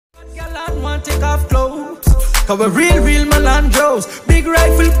take off clothes. Cause we're real melandros. Big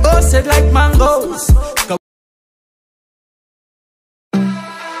rifle busted like mangoes.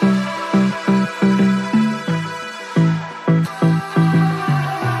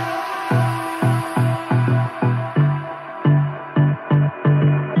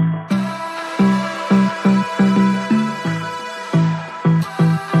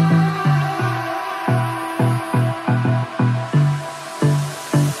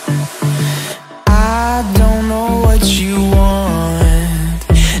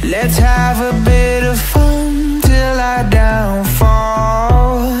 Let's have a bit of fun till I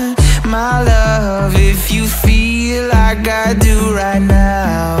downfall. My love, if you feel like I do right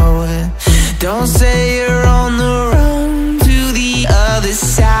now, don't say you're on the run to the other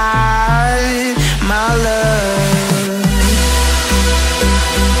side, my love.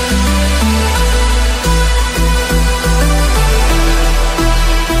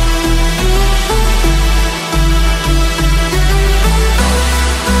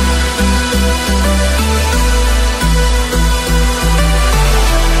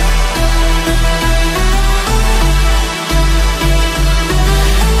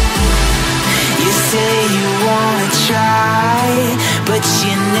 But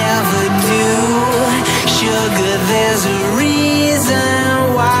you never do. Sugar, there's a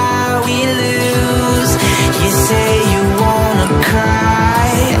reason why we lose. You say you wanna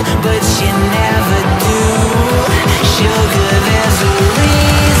cry, but you never do. Sugar, there's a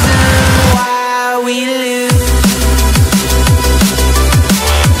reason why we lose.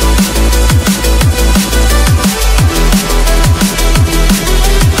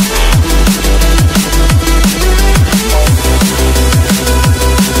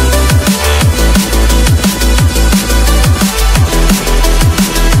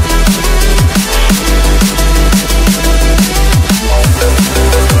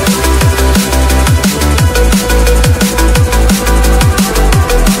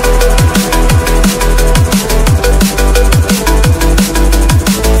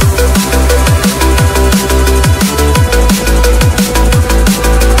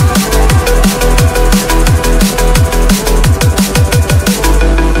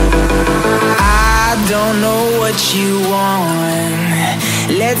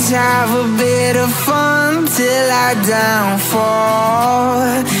 Let's have a bit of fun till I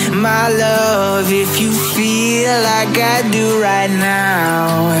downfall. My love, if you feel like I do right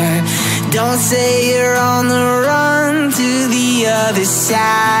now, don't say you're on the run to the other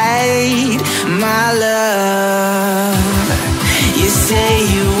side, my love. You say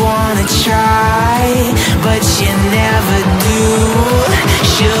you wanna try, but you never do.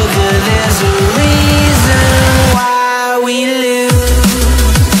 Sugar, there's a reason why we lose.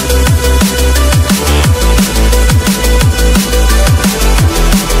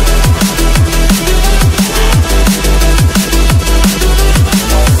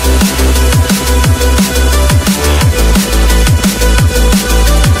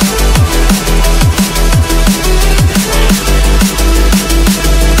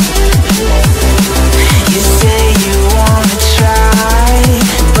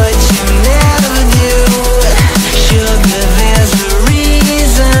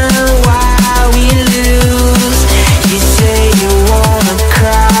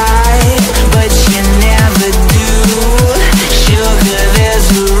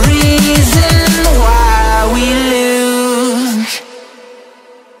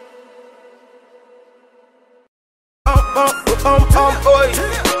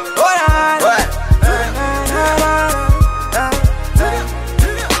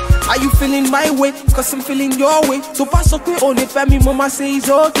 Are you feeling my way? Cause I'm feeling your way. So pass up on it for me, mama say it's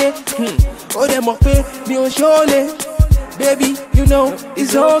okay. Oh, them up me on surely. Baby, you know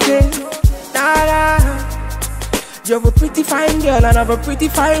it's okay. Nah, you're a pretty fine girl and I have a pretty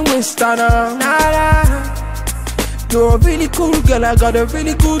fine waist. Nah, you're a really cool girl, I got a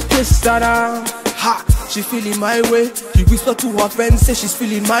really good taste. Ha, she feeling my way. She whisper to her friends, say she's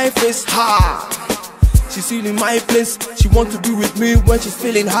feeling my face. Ha, she's feeling my place. She want to be with me when she's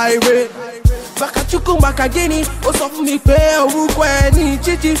feeling high rate. Back at you come back again. Oh, so for me pay a rook when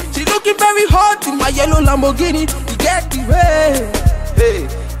chichi. She looking very hot in my yellow Lamborghini. You get the way. Hey,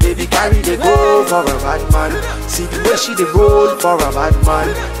 baby carry the go for a bad man. See the way she the roll for a bad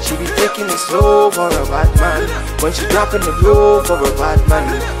man. She be taking it slow for a bad man. When she dropping the blow for a bad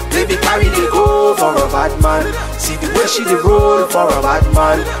man. Baby carry the go for a bad man. See the way she the roll for a bad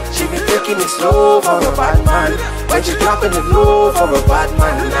man. She be taking it slow for a bad man. When she dropping the blow for a bad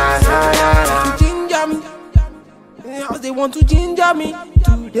man. Nah, nah, nah, nah. Ginger me, yeah, they want to ginger me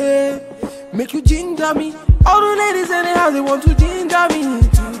today. Make you ginger me. All the ladies in the house, they want to ginger me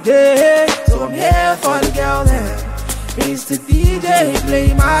today. So there for the girl then. Mr. DJ,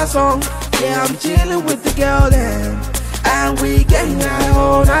 play my song. Yeah, I'm chilling with the girl then, and we getting high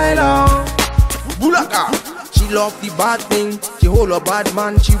all night long. Bulaka. She love the bad thing, she hold a bad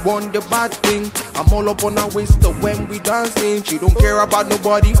man, she want the bad thing. I'm all up on her waist when we dancing. She don't care about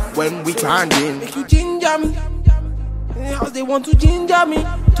nobody when we standing. Make you ginger me, in the house they want to ginger me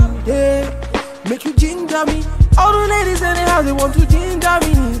today. Make you ginger me. All the ladies in the house they want to ginger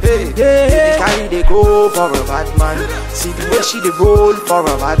me. Hey, baby, carry they go for a bad man. See the way she they roll for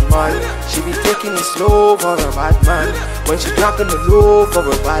a bad man. She be taking it slow for a bad man. When she dropping the low for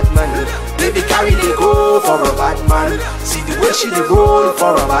a bad man. Baby, carry they go for a bad man. See the way she they roll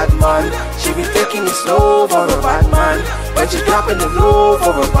for a bad man. She be taking it slow for a bad man. When she dropping the low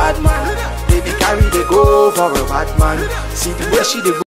for a bad man. Baby, carry they go for a bad man. See the way she they